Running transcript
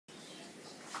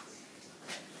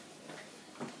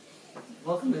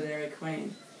Welcome to Dairy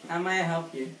Queen. How may I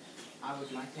help you? I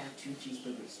would like to have 2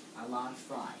 cheeseburgers, a large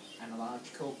fry, and a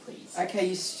large Coke, please. Okay,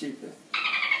 you stupid.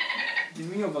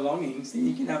 Give me your belongings, and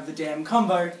you can have the damn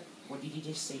combo. What did you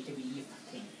just say to me, you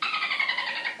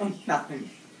fucking... Nothing.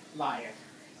 Liar.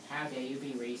 How dare you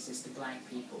be racist to black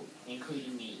people,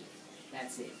 including me.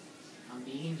 That's it. I'm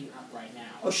beating you up right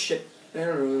now. Oh shit.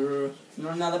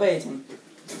 Not another baiting.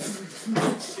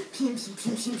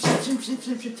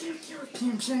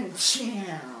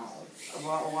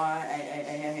 Why?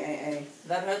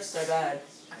 That hurts so bad.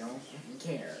 I don't fucking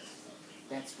care.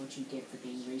 That's what you get for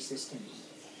being racist to me.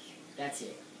 That's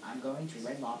it. I'm going to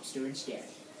Red Lobster instead.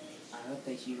 I hope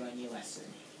that you learn your lesson.